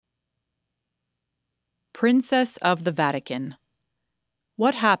Princess of the Vatican.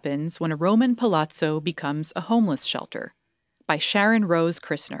 What happens when a Roman palazzo becomes a homeless shelter? By Sharon Rose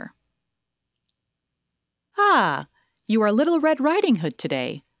Christner. Ah, you are Little Red Riding Hood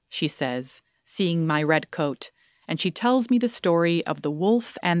today, she says, seeing my red coat, and she tells me the story of the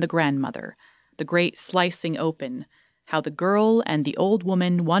wolf and the grandmother, the great slicing open, how the girl and the old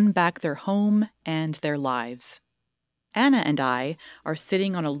woman won back their home and their lives. Anna and I are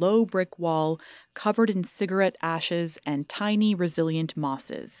sitting on a low brick wall covered in cigarette ashes and tiny resilient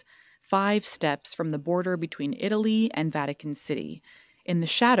mosses, 5 steps from the border between Italy and Vatican City, in the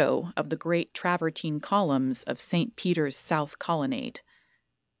shadow of the great travertine columns of St. Peter's South Colonnade.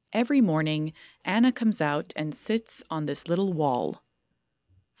 Every morning, Anna comes out and sits on this little wall.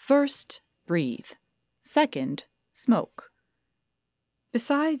 First, breathe. Second, smoke.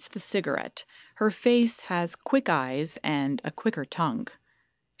 Besides the cigarette, her face has quick eyes and a quicker tongue.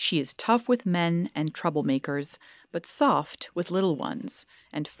 She is tough with men and troublemakers, but soft with little ones,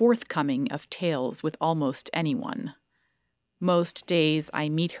 and forthcoming of tales with almost anyone. Most days I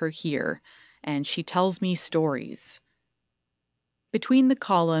meet her here, and she tells me stories. Between the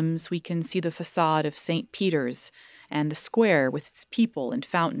columns we can see the facade of St. Peter's, and the square with its people and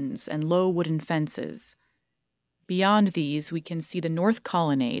fountains and low wooden fences. Beyond these, we can see the North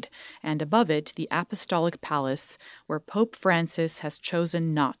Colonnade, and above it, the Apostolic Palace, where Pope Francis has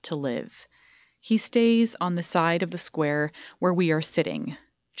chosen not to live. He stays on the side of the square where we are sitting,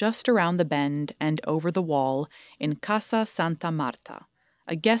 just around the bend and over the wall in Casa Santa Marta,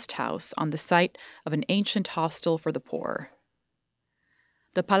 a guest house on the site of an ancient hostel for the poor.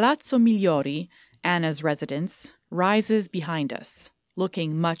 The Palazzo Migliori, Anna's residence, rises behind us,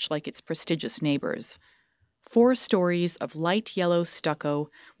 looking much like its prestigious neighbors. 4 stories of light yellow stucco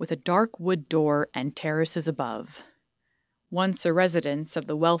with a dark wood door and terraces above. Once a residence of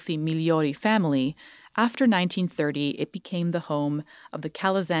the wealthy Migliori family, after 1930 it became the home of the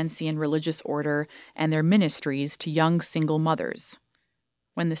Calasanzian religious order and their ministries to young single mothers.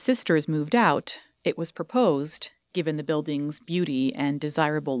 When the sisters moved out, it was proposed, given the building's beauty and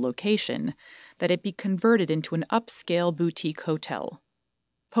desirable location, that it be converted into an upscale boutique hotel.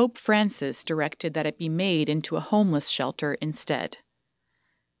 Pope Francis directed that it be made into a homeless shelter instead.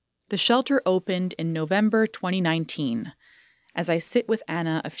 The shelter opened in November 2019. As I sit with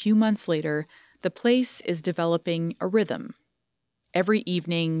Anna a few months later, the place is developing a rhythm. Every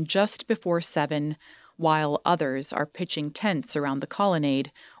evening, just before 7, while others are pitching tents around the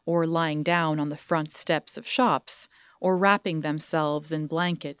colonnade or lying down on the front steps of shops or wrapping themselves in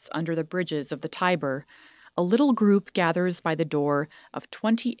blankets under the bridges of the Tiber, a little group gathers by the door of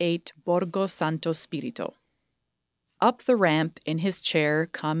 28 Borgo Santo Spirito. Up the ramp in his chair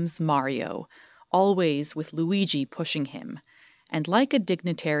comes Mario, always with Luigi pushing him, and like a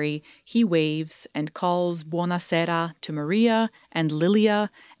dignitary, he waves and calls buonasera to Maria and Lilia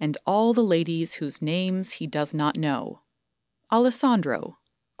and all the ladies whose names he does not know. Alessandro,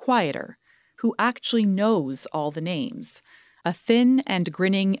 quieter, who actually knows all the names, a thin and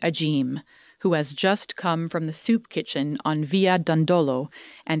grinning Ajim, who has just come from the soup kitchen on Via Dandolo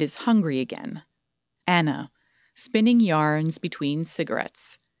and is hungry again. Anna, spinning yarns between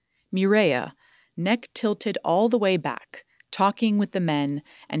cigarettes. Mireia, neck tilted all the way back, talking with the men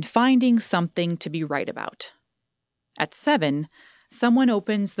and finding something to be right about. At 7, someone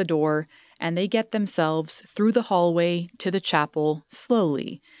opens the door and they get themselves through the hallway to the chapel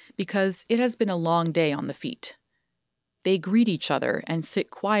slowly, because it has been a long day on the feet. They greet each other and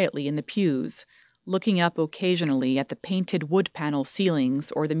sit quietly in the pews, looking up occasionally at the painted wood panel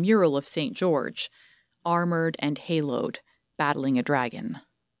ceilings or the mural of St. George, armored and haloed, battling a dragon.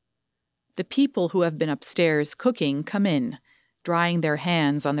 The people who have been upstairs cooking come in, drying their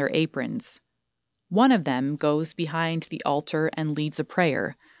hands on their aprons. One of them goes behind the altar and leads a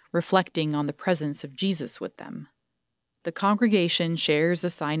prayer, reflecting on the presence of Jesus with them. The congregation shares a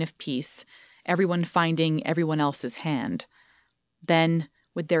sign of peace, everyone finding everyone else's hand. Then,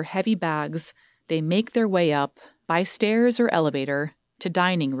 with their heavy bags, they make their way up, by stairs or elevator, to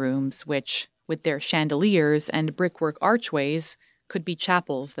dining rooms which, with their chandeliers and brickwork archways, could be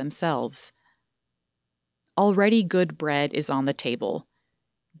chapels themselves. Already good bread is on the table.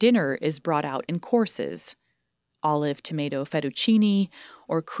 Dinner is brought out in courses: olive tomato fettuccine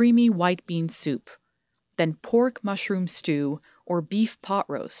or creamy white bean soup, then pork mushroom stew or beef pot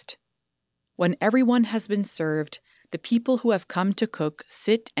roast. When everyone has been served, the people who have come to cook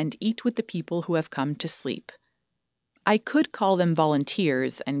sit and eat with the people who have come to sleep. I could call them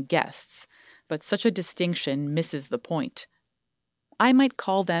volunteers and guests, but such a distinction misses the point. I might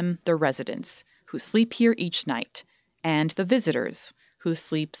call them the residents, who sleep here each night, and the visitors, who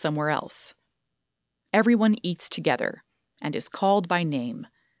sleep somewhere else. Everyone eats together and is called by name,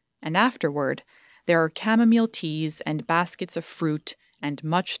 and afterward there are chamomile teas and baskets of fruit and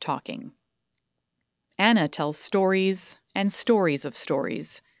much talking. Anna tells stories and stories of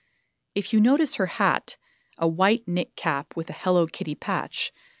stories. If you notice her hat, a white knit cap with a Hello Kitty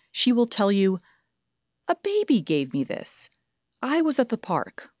patch, she will tell you, "A baby gave me this. I was at the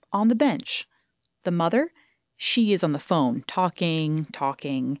park, on the bench. The mother? She is on the phone,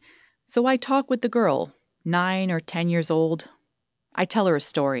 talking. So I talk with the girl, 9 or 10 years old. I tell her a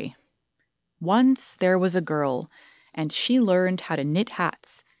story. Once there was a girl, and she learned how to knit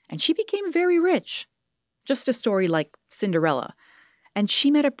hats, and she became very rich. Just a story like Cinderella. And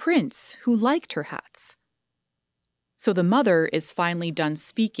she met a prince who liked her hats." So the mother is finally done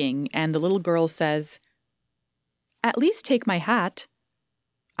speaking, and the little girl says, "At least take my hat."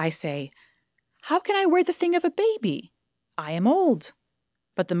 I say, "How can I wear the thing of a baby? I am old."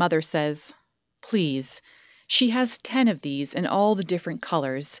 But the mother says, "Please, she has 10 of these in all the different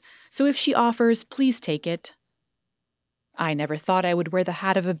colors, so if she offers, please take it." I never thought I would wear the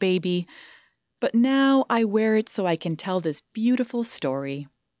hat of a baby, but now I wear it so I can tell this beautiful story.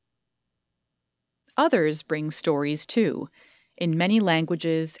 Others bring stories too, in many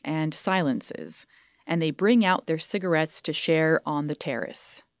languages and silences, and they bring out their cigarettes to share on the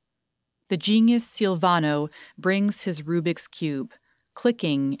terrace. The genius Silvano brings his Rubik's Cube,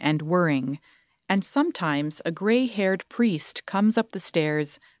 clicking and whirring, and sometimes a gray-haired priest comes up the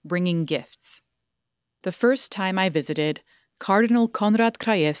stairs bringing gifts. The first time I visited, Cardinal Konrad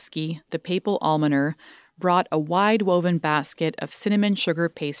Krajewski, the papal almoner, brought a wide-woven basket of cinnamon sugar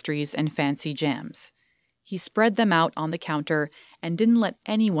pastries and fancy jams. He spread them out on the counter and didn't let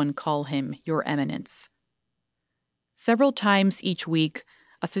anyone call him Your Eminence. Several times each week,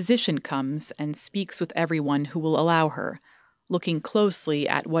 a physician comes and speaks with everyone who will allow her, looking closely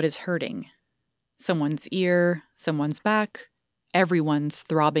at what is hurting. Someone's ear, someone's back, everyone's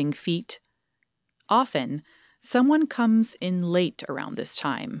throbbing feet. Often, someone comes in late around this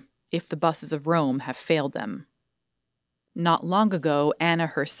time, if the buses of Rome have failed them. Not long ago, Anna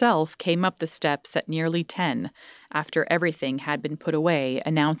herself came up the steps at nearly 10, after everything had been put away,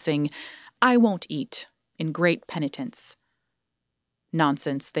 announcing, "I won't eat," in great penitence.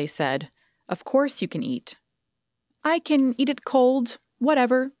 "Nonsense," they said. "Of course you can eat." "I can eat it cold,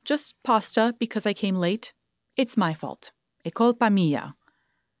 whatever, just pasta because I came late. It's my fault. È colpa mia."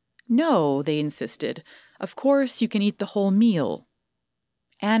 "No," they insisted. "Of course you can eat the whole meal."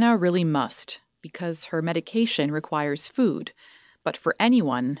 Anna really must, because her medication requires food. But for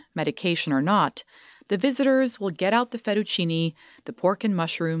anyone, medication or not, the visitors will get out the fettuccine, the pork and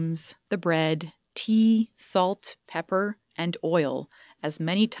mushrooms, the bread, tea, salt, pepper, and oil as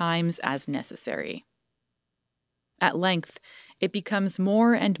many times as necessary. At length, it becomes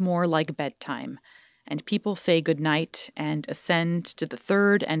more and more like bedtime, and people say goodnight and ascend to the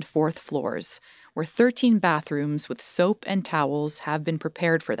 3rd and 4th floors, where 13 bathrooms with soap and towels have been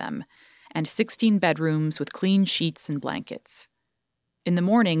prepared for them, and 16 bedrooms with clean sheets and blankets. In the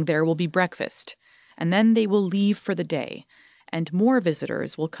morning there will be breakfast, and then they will leave for the day, and more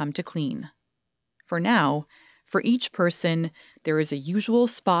visitors will come to clean. For now, for each person, there is a usual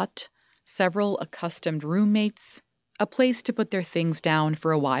spot, several accustomed roommates, a place to put their things down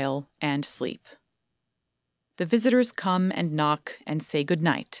for a while and sleep. The visitors come and knock and say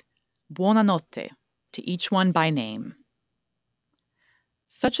goodnight, buonanotte, to each one by name.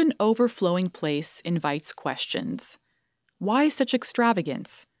 Such an overflowing place invites questions. Why such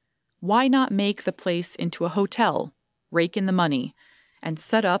extravagance? Why not make the place into a hotel, rake in the money, and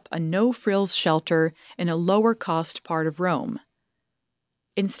set up a no-frills shelter in a lower-cost part of Rome?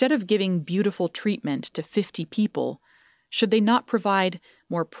 Instead of giving beautiful treatment to 50 people, should they not provide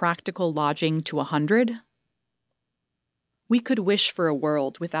more practical lodging to 100? We could wish for a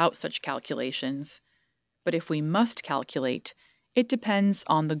world without such calculations, but if we must calculate, it depends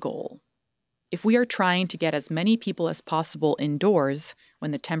on the goal. If we are trying to get as many people as possible indoors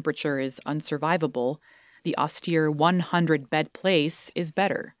when the temperature is unsurvivable, the austere 100-bed place is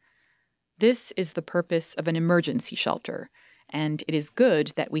better. This is the purpose of an emergency shelter, and it is good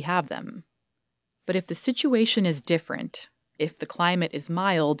that we have them. But if the situation is different, if the climate is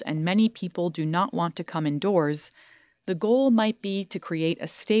mild and many people do not want to come indoors, the goal might be to create a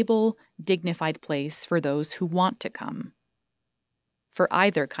stable, dignified place for those who want to come. For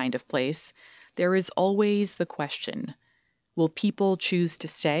either kind of place, there is always the question, will people choose to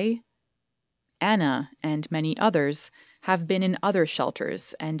stay? Anna and many others have been in other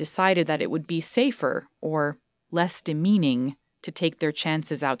shelters and decided that it would be safer or less demeaning to take their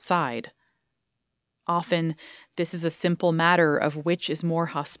chances outside. Often, this is a simple matter of which is more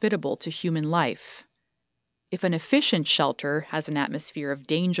hospitable to human life, If an efficient shelter has an atmosphere of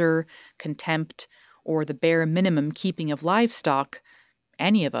danger, contempt, or the bare minimum keeping of livestock,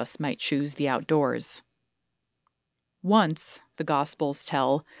 any of us might choose the outdoors. Once, the Gospels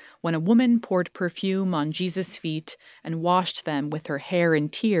tell, when a woman poured perfume on Jesus' feet and washed them with her hair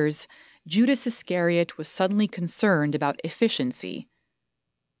and tears, Judas Iscariot was suddenly concerned about efficiency.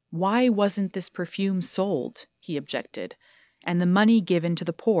 Why wasn't this perfume sold, he objected, and the money given to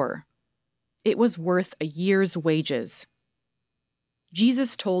the poor? It was worth a year's wages.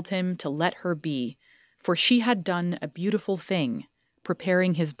 Jesus told him to let her be, for she had done a beautiful thing,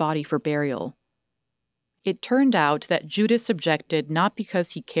 preparing his body for burial. It turned out that Judas objected not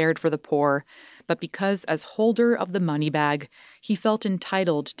because he cared for the poor, but because as holder of the money bag, he felt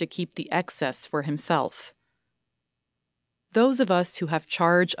entitled to keep the excess for himself. Those of us who have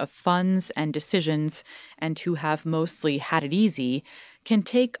charge of funds and decisions, and who have mostly had it easy, can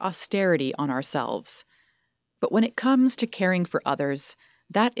take austerity on ourselves. But when it comes to caring for others,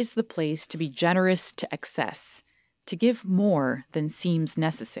 that is the place to be generous to excess, to give more than seems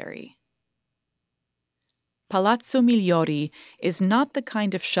necessary. Palazzo Migliori is not the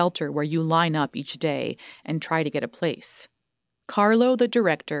kind of shelter where you line up each day and try to get a place. Carlo, the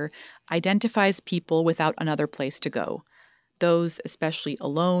director, identifies people without another place to go, those especially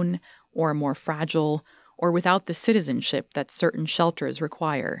alone or more fragile or without the citizenship that certain shelters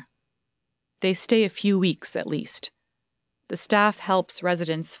require. They stay a few weeks at least. The staff helps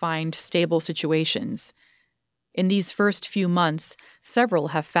residents find stable situations. In these first few months, several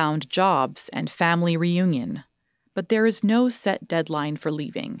have found jobs and family reunion, but there is no set deadline for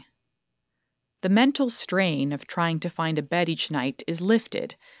leaving. The mental strain of trying to find a bed each night is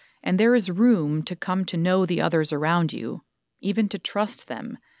lifted, and there is room to come to know the others around you, even to trust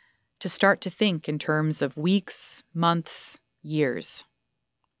them, to start to think in terms of weeks, months, years.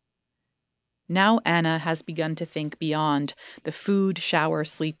 Now Anna has begun to think beyond the food, shower,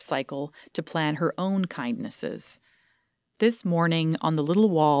 sleep cycle to plan her own kindnesses. This morning, on the little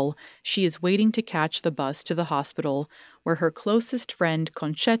wall, she is waiting to catch the bus to the hospital where her closest friend,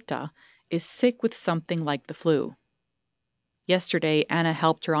 Concetta, is sick with something like the flu. Yesterday, Anna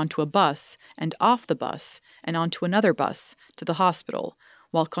helped her onto a bus and off the bus and onto another bus to the hospital,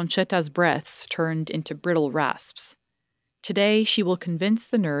 while Concetta's breaths turned into brittle rasps. Today, she will convince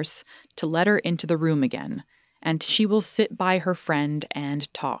the nurse to let her into the room again, and she will sit by her friend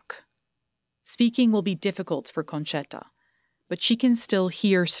and talk. Speaking will be difficult for Concetta, but she can still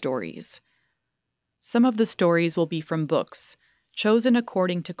hear stories. Some of the stories will be from books, chosen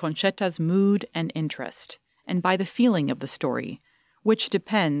according to Concetta's mood and interest, and by the feeling of the story, which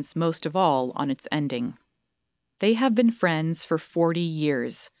depends most of all on its ending. They have been friends for 40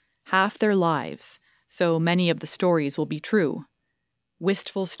 years, half their lives, so many of the stories will be true.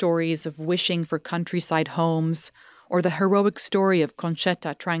 Wistful stories of wishing for countryside homes, or the heroic story of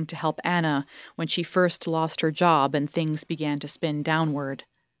Concetta trying to help Anna when she first lost her job and things began to spin downward.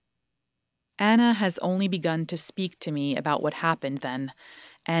 Anna has only begun to speak to me about what happened then,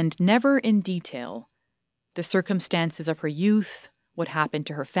 and never in detail. The circumstances of her youth, what happened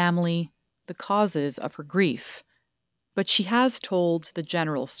to her family, the causes of her grief. But she has told the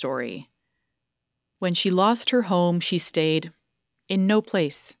general story. When she lost her home, she stayed in no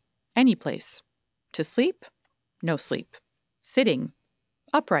place, any place. To sleep? No sleep. Sitting,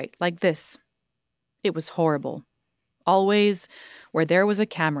 upright like this. It was horrible. Always where there was a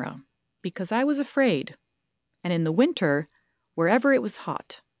camera, because I was afraid. And in the winter, wherever it was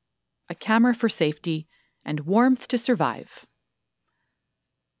hot. A camera for safety and warmth to survive.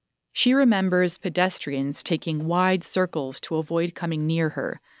 She remembers pedestrians taking wide circles to avoid coming near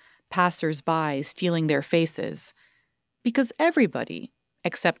her, passers-by stealing their faces. Because everybody,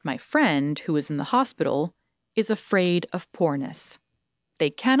 except my friend who is in the hospital, is afraid of poorness. They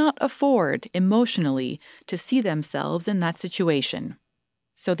cannot afford, emotionally, to see themselves in that situation.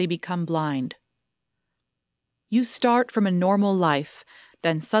 So they become blind. You start from a normal life,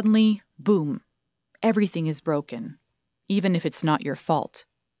 then suddenly, boom, everything is broken, even if it's not your fault.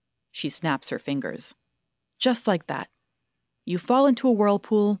 She snaps her fingers. Just like that. You fall into a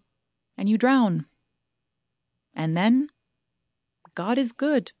whirlpool, and you drown. And then, God is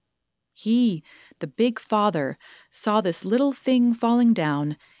good. He, the big Father, saw this little thing falling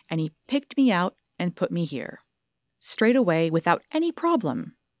down, and he picked me out and put me here. Straight away, without any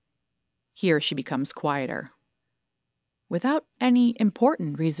problem. Here she becomes quieter. Without any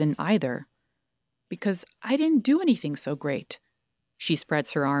important reason either. Because I didn't do anything so great. She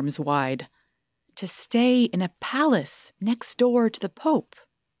spreads her arms wide. To stay in a palace next door to the Pope,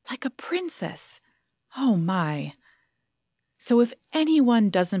 like a princess. Oh my. So if anyone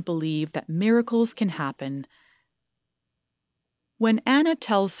doesn't believe that miracles can happen, When Anna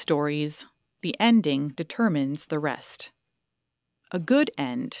tells stories, the ending determines the rest. A good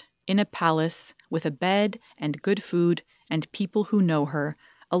end, in a palace, with a bed and good food and people who know her,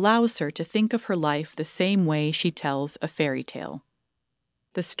 allows her to think of her life the same way she tells a fairy tale.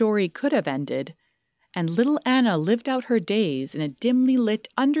 The story could have ended, and little Anna lived out her days in a dimly lit,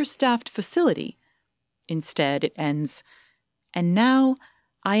 understaffed facility. Instead, it ends, and now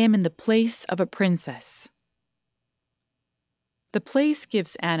I am in the place of a princess. The place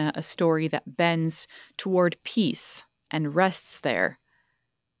gives Anna a story that bends toward peace and rests there.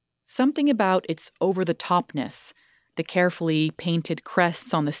 Something about its over-the-topness, the carefully painted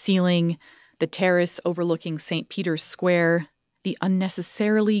crests on the ceiling, the terrace overlooking St. Peter's Square, the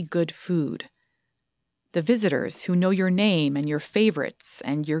unnecessarily good food. The visitors who know your name and your favorites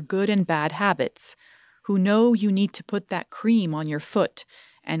and your good and bad habits, who know you need to put that cream on your foot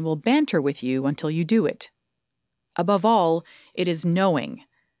and will banter with you until you do it. Above all, it is knowing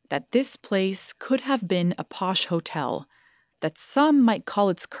that this place could have been a posh hotel, that some might call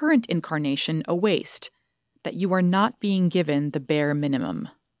its current incarnation a waste, that you are not being given the bare minimum.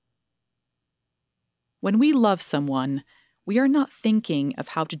 When we love someone, we are not thinking of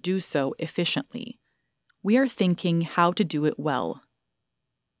how to do so efficiently. We are thinking how to do it well.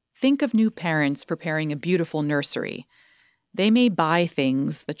 Think of new parents preparing a beautiful nursery. They may buy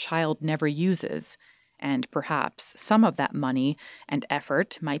things the child never uses, and perhaps some of that money and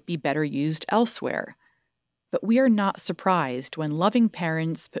effort might be better used elsewhere. But we are not surprised when loving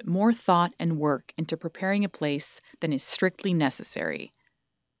parents put more thought and work into preparing a place than is strictly necessary.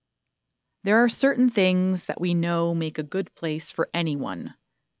 There are certain things that we know make a good place for anyone.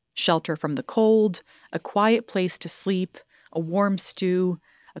 Shelter from the cold, a quiet place to sleep, a warm stew,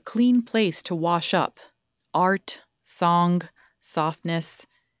 a clean place to wash up, art, song, softness,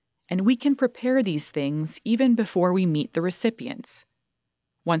 and we can prepare these things even before we meet the recipients.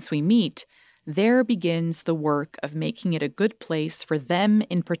 Once we meet, there begins the work of making it a good place for them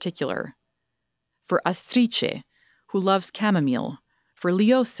in particular. For Astrice, who loves chamomile, for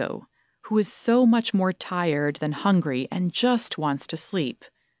Lioso, who is so much more tired than hungry and just wants to sleep,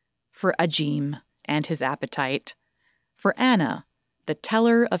 for Ajim and his appetite, for Anna, the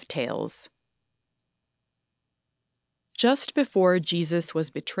teller of tales. Just before Jesus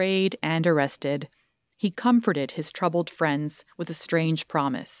was betrayed and arrested, he comforted his troubled friends with a strange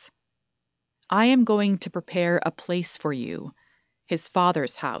promise. I am going to prepare a place for you, his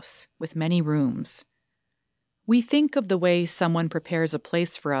Father's house with many rooms. We think of the way someone prepares a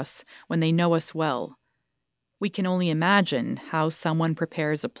place for us when they know us well. We can only imagine how someone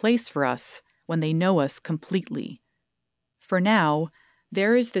prepares a place for us when they know us completely. For now,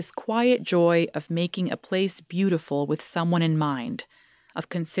 there is this quiet joy of making a place beautiful with someone in mind, of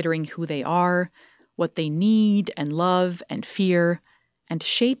considering who they are, what they need and love and fear, and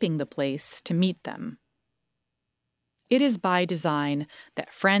shaping the place to meet them. It is by design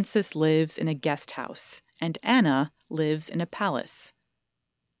that Francis lives in a guest house and Anna lives in a palace.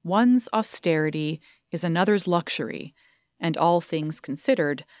 One's austerity is another's luxury, and all things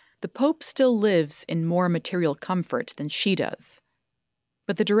considered, the Pope still lives in more material comfort than she does.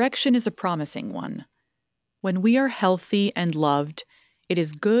 But the direction is a promising one. When we are healthy and loved, it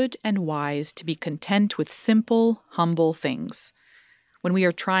is good and wise to be content with simple, humble things. When we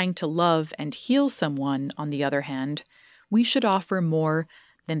are trying to love and heal someone, on the other hand, we should offer more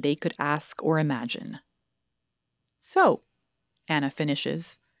than they could ask or imagine. So, Anna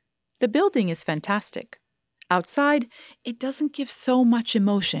finishes, the building is fantastic. Outside, it doesn't give so much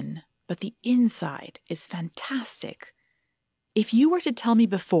emotion, but the inside is fantastic. If you were to tell me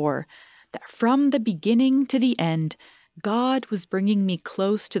before that from the beginning to the end, God was bringing me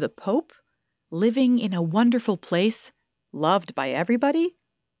close to the Pope, living in a wonderful place, loved by everybody,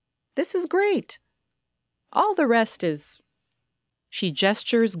 this is great. All the rest is... She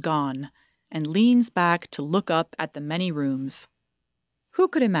gestures gone and leans back to look up at the many rooms. Who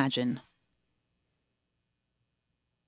could imagine?